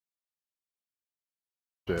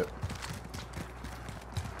Shit.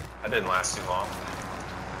 That didn't last too long.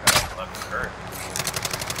 Let me hurt.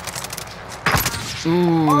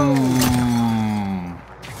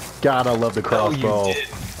 God, I love the crossbow. No, you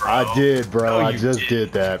didn't, bro. I did, bro. No, I you just didn't.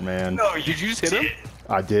 did that, man. No, you Did you just hit him?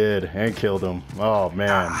 I did, and killed him. Oh,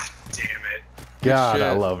 man. God damn it. God,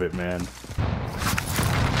 I shit. love it, man.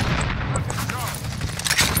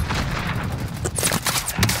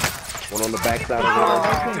 One on the backside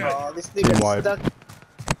of the Oh, this Team nigga wipe. stuck.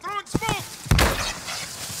 Throwing smoke.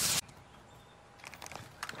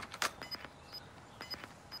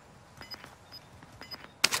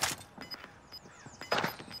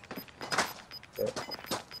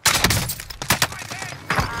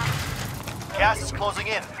 Gas is closing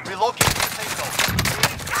in. Relocate to the safe zone.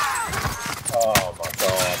 Oh my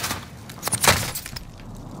god.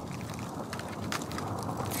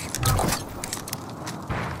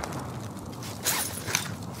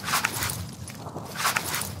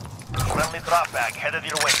 Friendly drop bag headed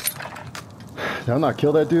your way. Did I not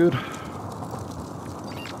kill that dude?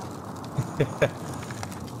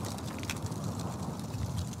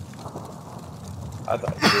 I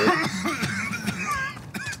thought you did.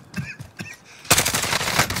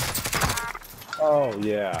 Oh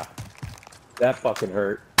yeah. That fucking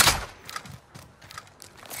hurt.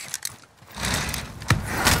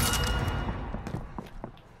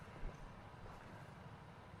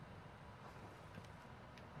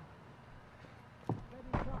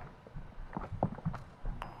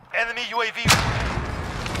 Enemy UAV.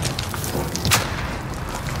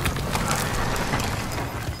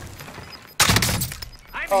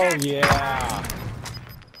 Oh yeah.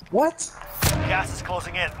 What? Gas is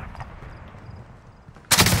closing in.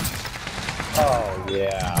 Oh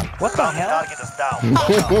yeah. What the hell? Target is down.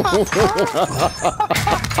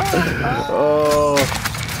 Oh.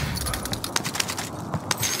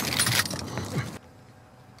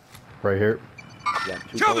 Right here. Yeah,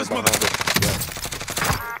 Kill this mother.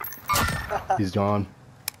 He's gone.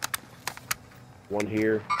 One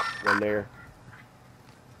here, one there.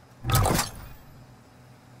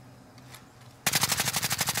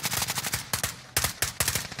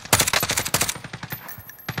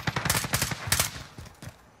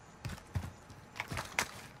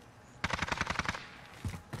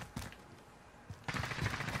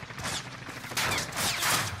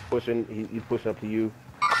 Pushing, he's pushing up to you.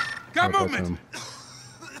 Got Oh, that's movement. him.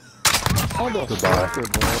 Almost. Goodbye.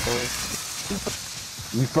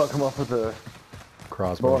 You fuck him up with a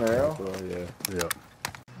Crossbow. bow and arrow? Oh, yeah. Yeah.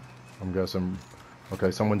 I'm guessing.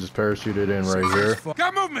 Okay, someone just parachuted in right here.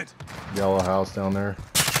 Got movement. Yellow house down there.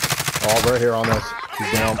 Oh, right here on this.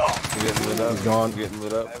 He's down. Getting lit up. He's gone. Getting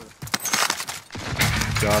lit up.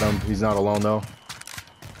 Got him. He's not alone though.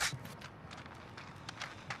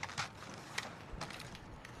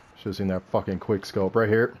 Should've seen that fucking quick scope right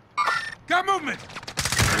here. Got movement.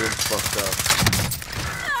 You're fucked up.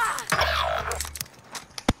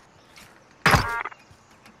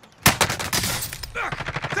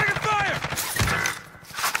 Taking fire.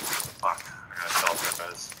 Fuck. I gotta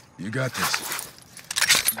self-defense. You got this.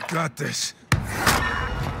 You got this.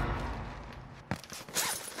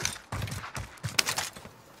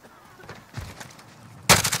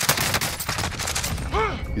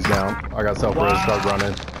 He's down. I got self-res. Start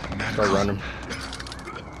running. Start running.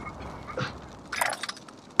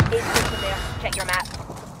 Check your map.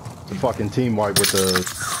 It's a fucking team wipe with the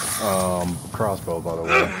crossbow, by the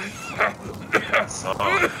way. So, you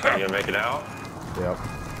gonna make it out? Yep.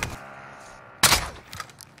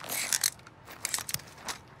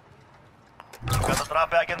 Got the drop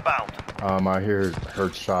bag inbound. I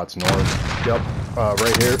heard shots north. Yep.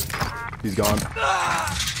 Right here. He's gone.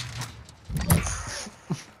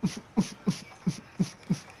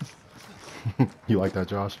 You like that,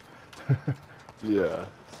 Josh? Yeah.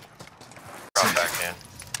 Drop back in.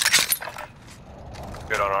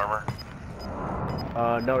 Good on armor.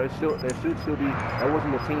 No, there should still be. That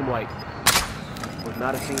wasn't a team wipe. It was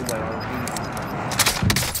not a team wipe.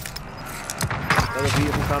 Another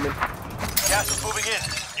vehicle coming. Gas is moving in.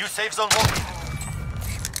 New safe zone located.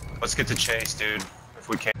 Let's get to chase, dude. If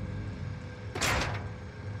we can.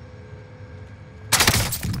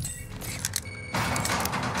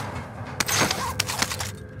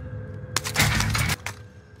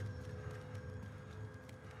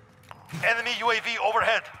 Enemy UAV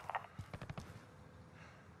overhead.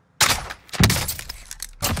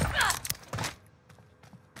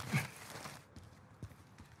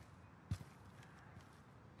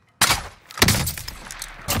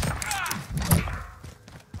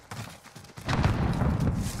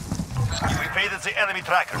 We evaded the enemy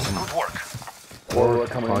trackers. Good work.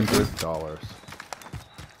 $400.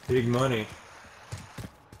 Big money.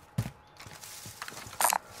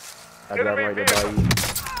 I got right there by you.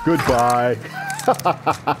 Goodbye.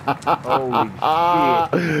 Holy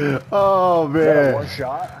shit. Oh Is that a man, one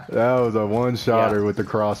shot? that was a one-shotter Yeah. with the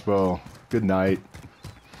crossbow. Good night.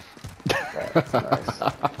 That's nice.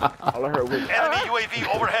 All I heard was, Enemy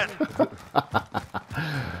UAV overhead.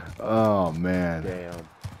 Oh man, damn.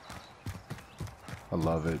 I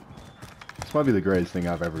love it. This might be the greatest thing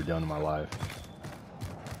I've ever done in my life.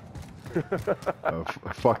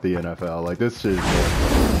 Fuck the NFL. Like this shit is